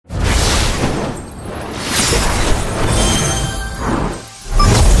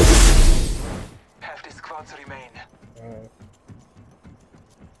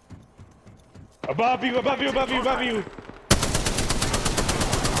Above you, above you, above you, above you.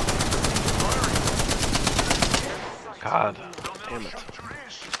 God damn it.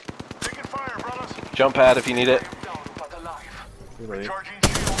 Jump pad if you need it.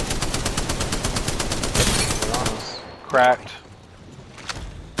 Cracked.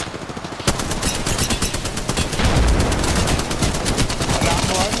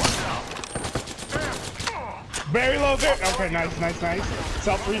 Very low there. Okay, nice, nice, nice.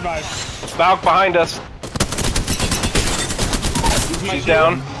 Self-revive. Valk behind us. She's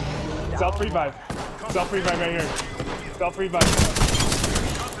down. Self-revive. Self-revive right here. Self-revive.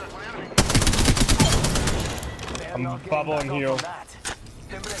 I'm bubble and heal.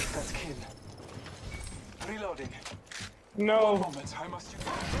 Reloading. No. I must use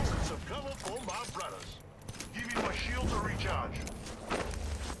Give me my shield to recharge.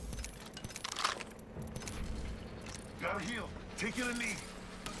 Gotta heal. Take it a knee.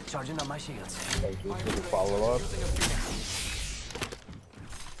 charging on my shields. Thank you for the follow-up.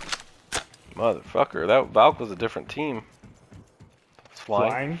 Motherfucker, that Valk was a different team. It's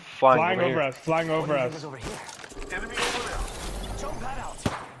flying over us. Flying over us. Over here. Enemy over there. Jump that out.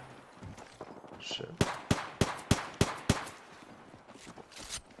 Shit.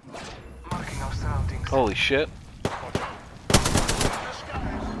 Marking our surroundings. Holy shit.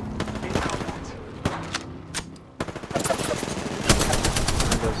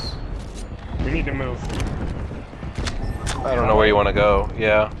 We need to move. I don't know where you want to go.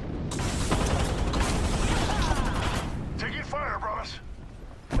 Yeah. Taking fire, brothers.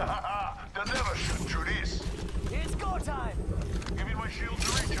 They'll never shoot through this. It's go time. Give me my shield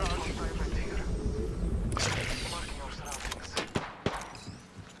to recharge. Marking our surroundings.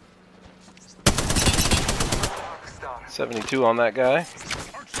 72 on that guy.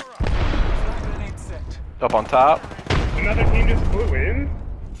 Arcs are up. Grenade set. Up on top. Another team just flew in?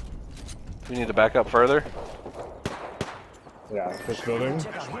 We need to back up further. Yeah, this building.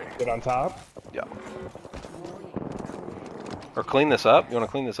 Get on top. Yeah. Or clean this up. You want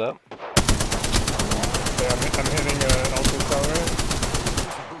to clean this up? Yeah, I'm hitting an ultra accelerant.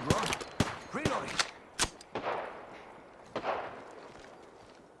 Reloading.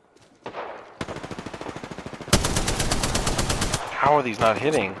 How are these not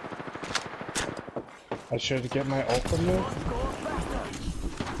hitting? I should get my ult from this.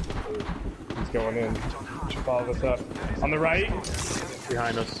 He's going in. Should follow this up. On the right.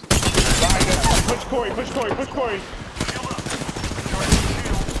 Behind us. Behind us. Push Corey, push Corey, push Corey.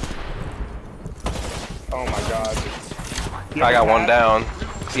 Oh my god. I got one down.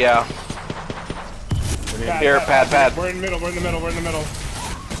 Yeah. Here, pad. We're in the middle, we're in the middle, we're in the middle.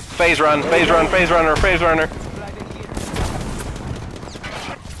 Phase run, phase run, phase runner, phase runner.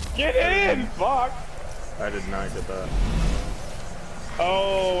 Get in! Fuck! I did not get that.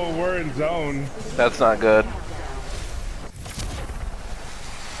 Oh, we're in zone. That's not good.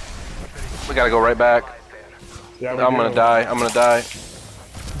 We gotta go right back. Yeah, I'm gonna die. I'm gonna die.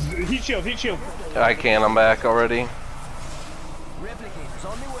 Heat shield, heat shield. I can't. I'm back already. Replicators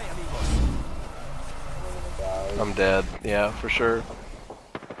on the way, amigos. I'm dead. Yeah, for sure.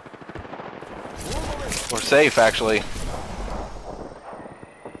 We're safe, actually.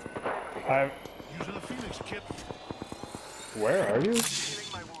 Using the Phoenix kit. Where are you? I'm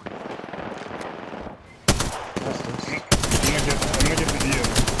gonna get the deal.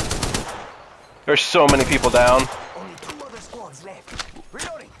 There's so many people down. Only 2 other squads left.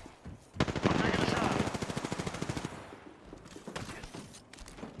 Reloading. I'm taking a shot.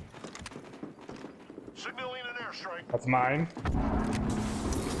 Signaling an airstrike. That's mine.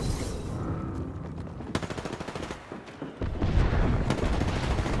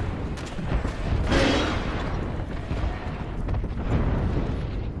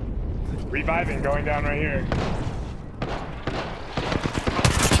 Reviving, going down right here.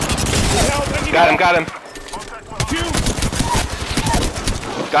 Got him. Two!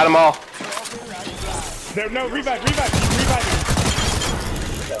 Got them all. There, no, revive, keep reviving.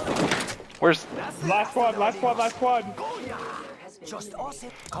 Where's... Last squad. Just us.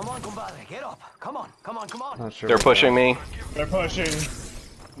 Come on, compadre. Get up. Come on. Not sure. They're pushing me. They're pushing.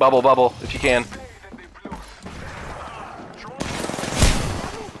 Bubble, if you can.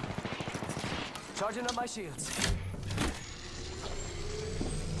 Charging up my shields.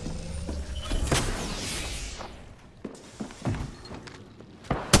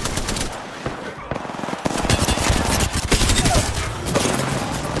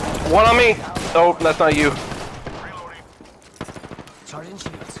 One on me. Oh, that's not you. Charging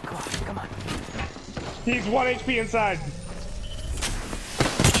shields. Come on. He's 1 HP inside.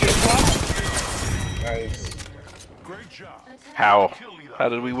 Nice. Great job. How? Kill leader. How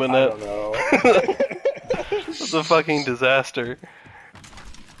did we win I that? don't know. It's a fucking disaster.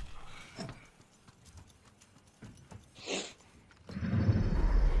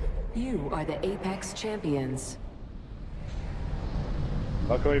 You are the Apex champions.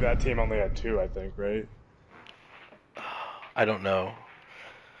 Luckily, that team only had 2, I think, right? I don't know.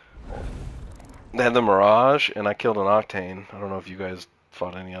 They had the Mirage, and I killed an Octane. I don't know if you guys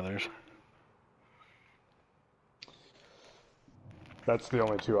fought any others. That's the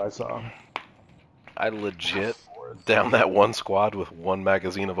only 2 I saw. I legit down that one squad with 1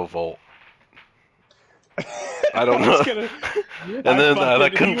 magazine of a Volt. I don't know. And then I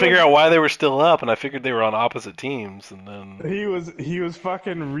couldn't figure out why they were still up, and I figured they were on opposite teams, and then He was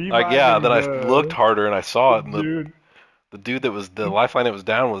fucking reviving. like yeah, then I looked harder and I saw it, and Dude. the dude that was the lifeline that was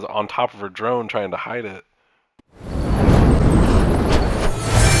down was on top of her drone trying to hide it.